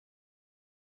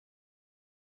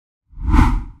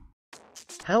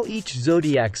How each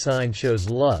zodiac sign shows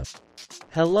love.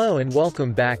 Hello and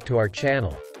welcome back to our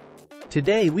channel.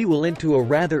 Today we will into a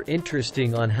rather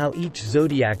interesting on how each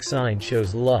zodiac sign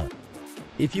shows love.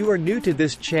 If you are new to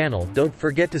this channel, don't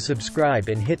forget to subscribe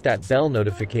and hit that bell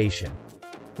notification.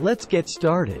 Let's get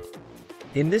started.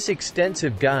 In this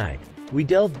extensive guide, we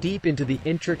delve deep into the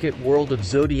intricate world of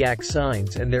zodiac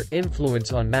signs and their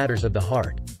influence on matters of the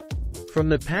heart. From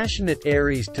the passionate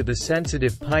Aries to the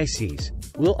sensitive Pisces,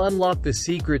 we'll unlock the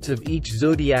secrets of each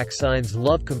zodiac sign's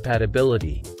love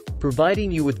compatibility, providing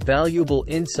you with valuable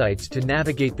insights to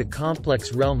navigate the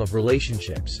complex realm of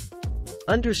relationships.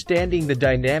 Understanding the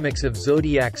dynamics of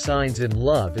zodiac signs in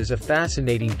love is a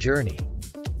fascinating journey.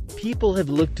 People have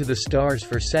looked to the stars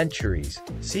for centuries,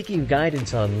 seeking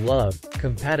guidance on love,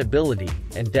 compatibility,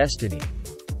 and destiny.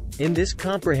 In this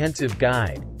comprehensive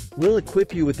guide, we'll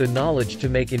equip you with the knowledge to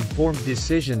make informed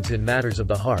decisions in matters of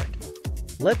the heart.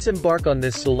 Let's embark on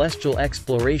this celestial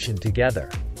exploration together.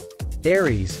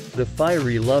 Aries, the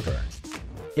fiery lover.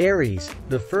 Aries,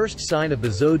 the first sign of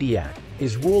the zodiac,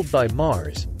 is ruled by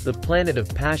Mars, the planet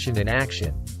of passion and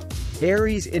action.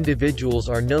 Aries individuals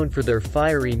are known for their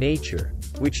fiery nature,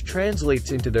 which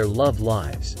translates into their love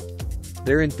lives.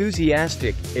 They're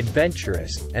enthusiastic,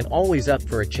 adventurous, and always up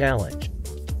for a challenge.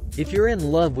 If you're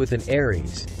in love with an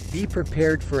Aries, be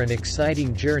prepared for an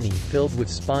exciting journey filled with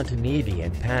spontaneity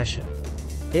and passion.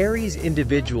 Aries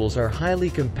individuals are highly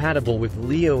compatible with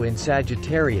Leo and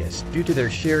Sagittarius due to their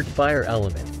shared fire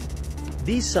element.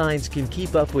 These signs can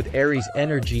keep up with Aries'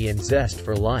 energy and zest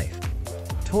for life.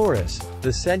 Taurus,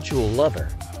 the sensual lover.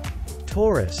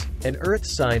 Taurus, an earth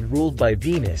sign ruled by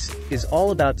Venus, is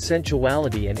all about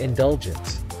sensuality and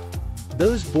indulgence.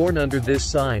 Those born under this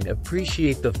sign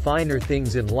appreciate the finer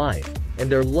things in life, and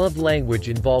their love language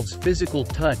involves physical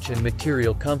touch and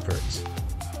material comforts.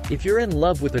 If you're in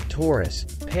love with a Taurus,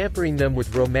 pampering them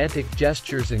with romantic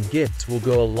gestures and gifts will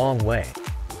go a long way.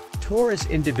 Taurus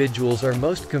individuals are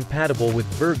most compatible with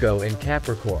Virgo and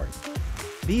Capricorn.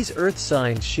 These earth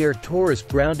signs share Taurus'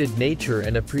 grounded nature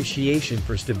and appreciation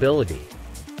for stability.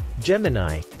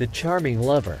 Gemini, the charming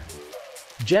lover.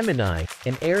 Gemini,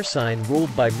 an air sign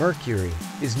ruled by Mercury,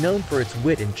 is known for its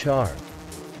wit and charm.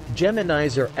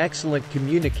 Geminis are excellent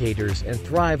communicators and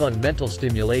thrive on mental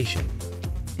stimulation.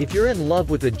 If you're in love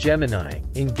with a Gemini,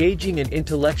 engaging in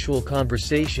intellectual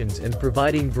conversations and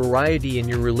providing variety in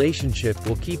your relationship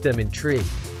will keep them intrigued.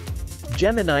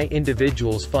 Gemini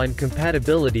individuals find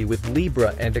compatibility with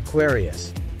Libra and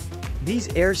Aquarius.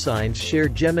 These air signs share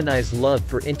Gemini's love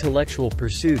for intellectual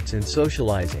pursuits and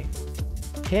socializing.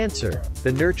 Cancer,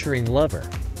 the nurturing lover.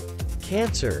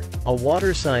 Cancer, a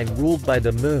water sign ruled by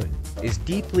the moon, is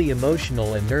deeply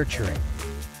emotional and nurturing.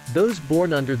 Those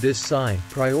born under this sign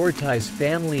prioritize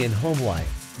family and home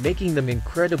life, making them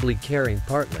incredibly caring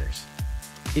partners.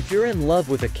 If you're in love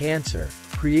with a Cancer,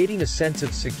 creating a sense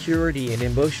of security and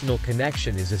emotional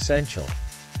connection is essential.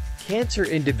 Cancer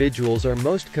individuals are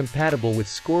most compatible with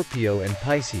Scorpio and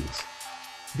Pisces.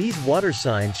 These water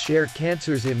signs share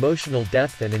Cancer's emotional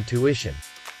depth and intuition.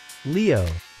 Leo,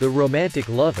 the romantic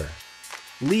lover.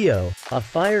 Leo, a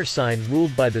fire sign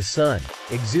ruled by the sun,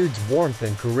 exudes warmth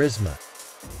and charisma.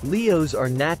 Leos are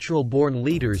natural-born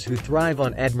leaders who thrive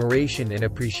on admiration and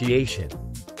appreciation.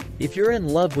 If you're in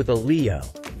love with a Leo,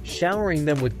 showering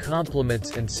them with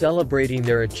compliments and celebrating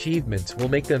their achievements will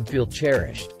make them feel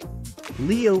cherished.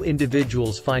 Leo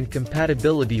individuals find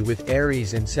compatibility with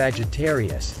Aries and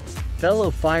Sagittarius,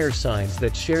 fellow fire signs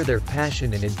that share their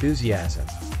passion and enthusiasm.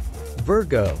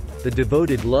 Virgo, the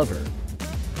devoted lover.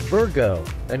 Virgo,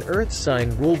 an earth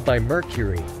sign ruled by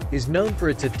Mercury, is known for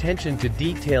its attention to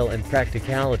detail and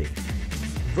practicality.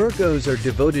 Virgos are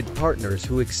devoted partners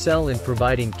who excel in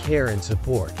providing care and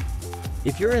support.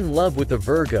 If you're in love with a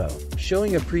Virgo,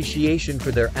 showing appreciation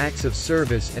for their acts of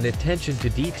service and attention to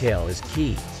detail is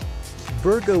key.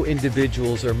 Virgo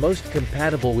individuals are most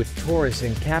compatible with Taurus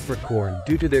and Capricorn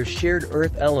due to their shared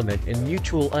earth element and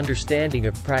mutual understanding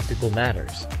of practical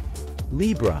matters.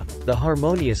 Libra, the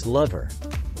harmonious lover.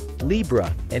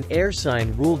 Libra, an air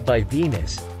sign ruled by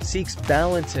Venus, seeks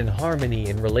balance and harmony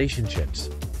in relationships.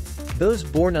 Those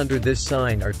born under this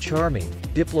sign are charming,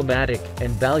 diplomatic,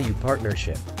 and value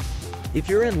partnership. If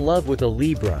you're in love with a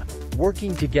Libra,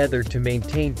 working together to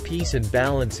maintain peace and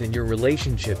balance in your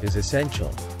relationship is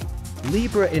essential.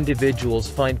 Libra individuals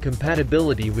find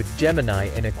compatibility with Gemini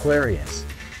and Aquarius.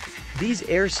 These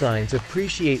air signs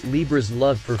appreciate Libra's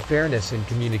love for fairness and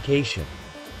communication.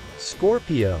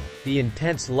 Scorpio, the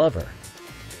intense lover.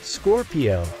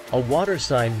 Scorpio, a water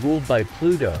sign ruled by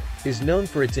Pluto, is known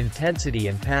for its intensity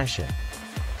and passion.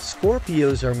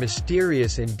 Scorpios are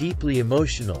mysterious and deeply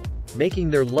emotional, making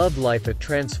their love life a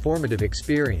transformative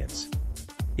experience.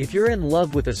 If you're in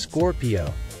love with a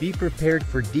Scorpio, be prepared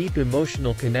for deep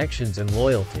emotional connections and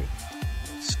loyalty.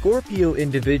 Scorpio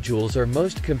individuals are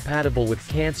most compatible with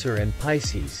Cancer and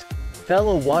Pisces,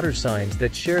 fellow water signs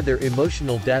that share their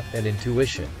emotional depth and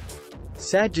intuition.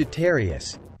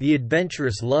 Sagittarius, the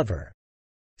adventurous lover.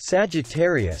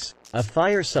 Sagittarius, a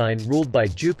fire sign ruled by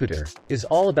Jupiter, is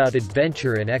all about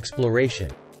adventure and exploration.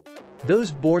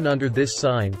 Those born under this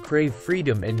sign crave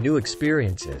freedom and new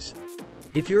experiences.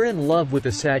 If you're in love with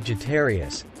a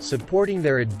Sagittarius, supporting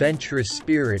their adventurous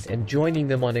spirit and joining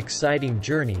them on exciting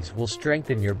journeys will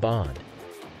strengthen your bond.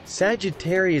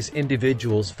 Sagittarius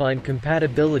individuals find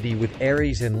compatibility with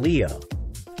Aries and Leo,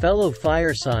 fellow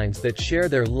fire signs that share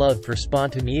their love for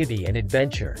spontaneity and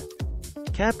adventure.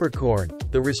 Capricorn,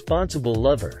 the responsible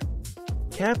lover.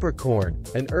 Capricorn,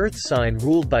 an earth sign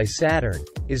ruled by Saturn,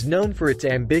 is known for its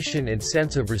ambition and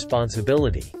sense of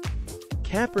responsibility.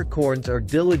 Capricorns are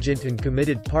diligent and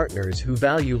committed partners who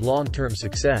value long-term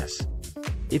success.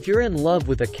 If you're in love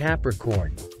with a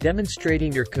Capricorn,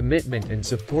 demonstrating your commitment and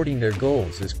supporting their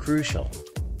goals is crucial.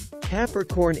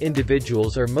 Capricorn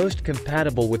individuals are most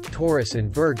compatible with Taurus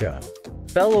and Virgo,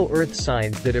 fellow earth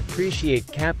signs that appreciate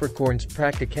Capricorn's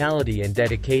practicality and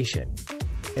dedication.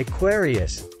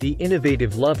 Aquarius, the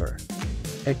innovative lover.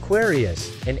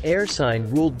 Aquarius, an air sign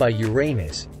ruled by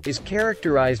Uranus, is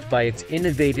characterized by its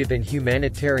innovative and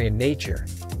humanitarian nature.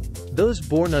 Those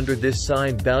born under this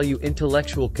sign value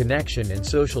intellectual connection and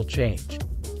social change.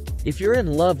 If you're in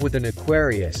love with an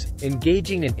Aquarius,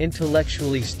 engaging in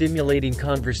intellectually stimulating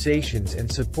conversations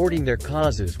and supporting their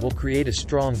causes will create a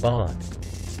strong bond.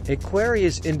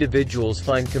 Aquarius individuals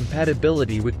find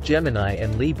compatibility with Gemini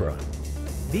and Libra.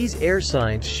 These air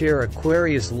signs share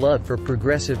Aquarius' love for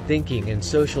progressive thinking and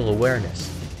social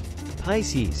awareness.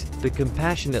 Pisces, the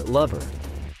compassionate lover.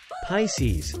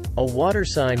 Pisces, a water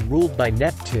sign ruled by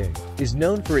Neptune, is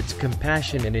known for its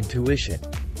compassion and intuition.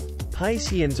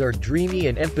 Pisceans are dreamy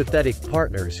and empathetic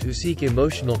partners who seek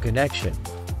emotional connection.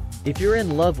 If you're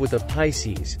in love with a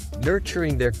Pisces,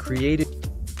 nurturing their creative